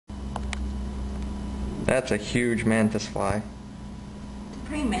That's a huge mantis fly. It's a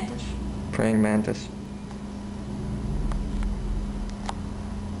praying mantis. Praying mantis.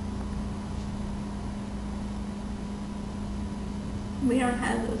 We don't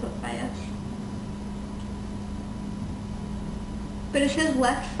have those up by us. But is his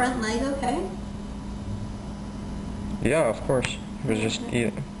left front leg okay? Yeah, of course. He was just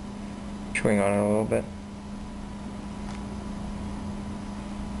chewing on it a little bit.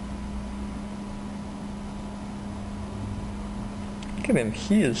 Look at him,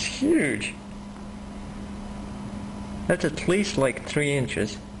 he is huge. That's at least like 3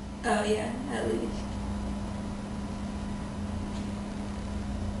 inches. Oh yeah, at least.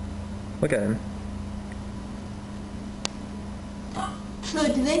 Look at him.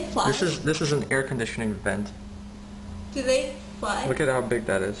 So do they fly? This is an air conditioning vent. Do they fly? Look at how big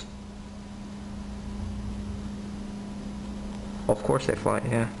that is. Of course they fly,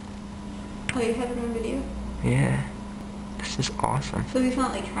 yeah. Oh, you have it on video? Yeah. This is awesome. So he's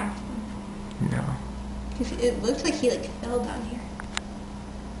not like trapped them? No. Because it looks like he like fell down here.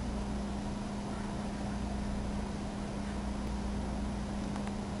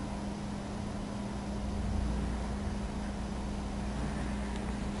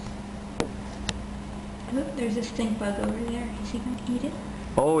 Oh, there's a stink bug over there. Is he gonna eat it?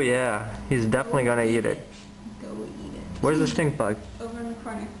 Oh yeah, he's definitely gonna eat it. Go eat it. Where's the stink bug? Over in the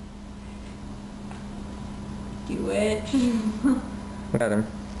corner. Do it. Look at him.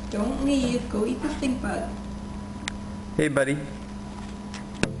 Don't leave. Go eat the stink bug. Hey buddy.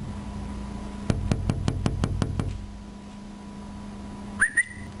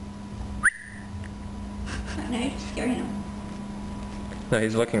 Now you're scaring him. No,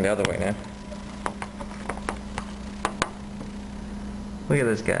 he's looking the other way now. Look at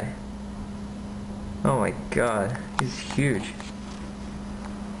this guy. Oh my god, he's huge.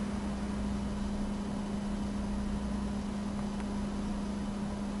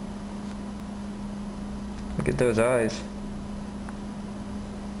 Look at those eyes.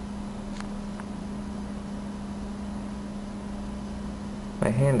 My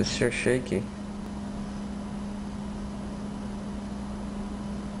hand is so shaky.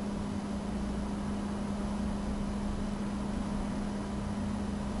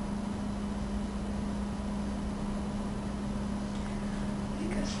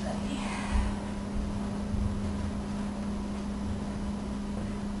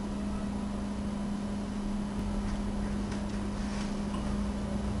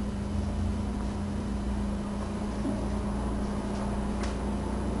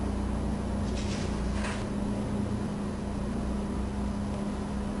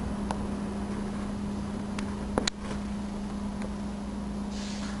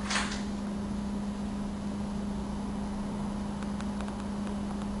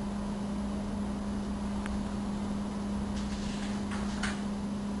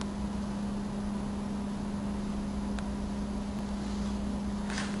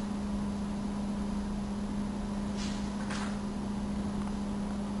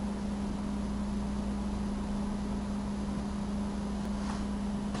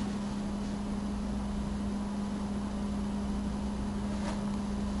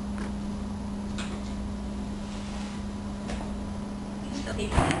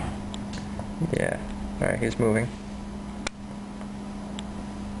 Yeah. Alright, he's moving.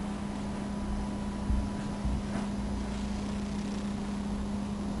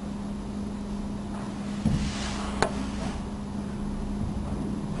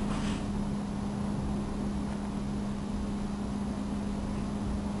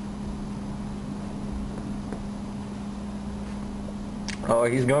 Oh,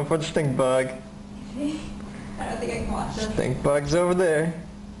 he's going for the stink bug. I don't think I can watch this. Stink bug's over there.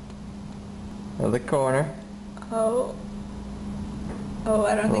 Other corner. Oh. Oh,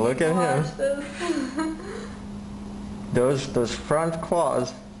 I don't think Look I can at watch this. Those front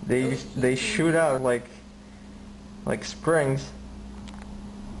claws, they shoot out like springs.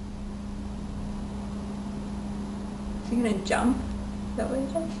 Is he gonna jump? Is that what he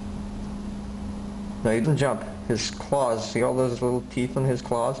does? No, he doesn't jump. His claws, see all those little teeth on his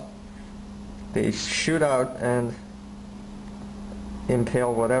claws? They shoot out and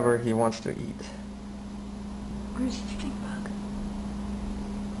impale whatever he wants to eat. Where's the stink bug?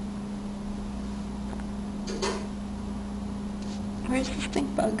 Where's the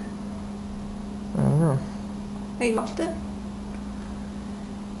stink bug? I don't know. Oh, you lost it?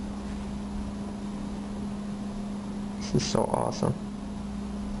 This is so awesome.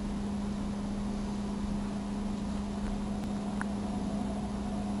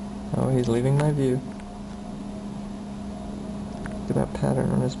 Oh, he's leaving my view. Look at that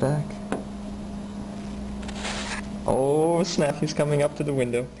pattern on his back. Oh snap, he's coming up to the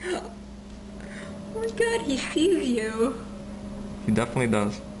window. Oh my god, he sees you. He definitely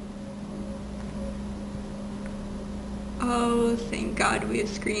does. Oh, thank God we have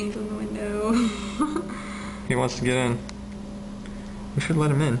screens on the window. He wants to get in. We should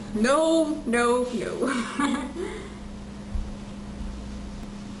let him in. No, no, no.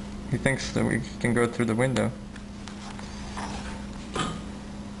 He thinks that we can go through the window.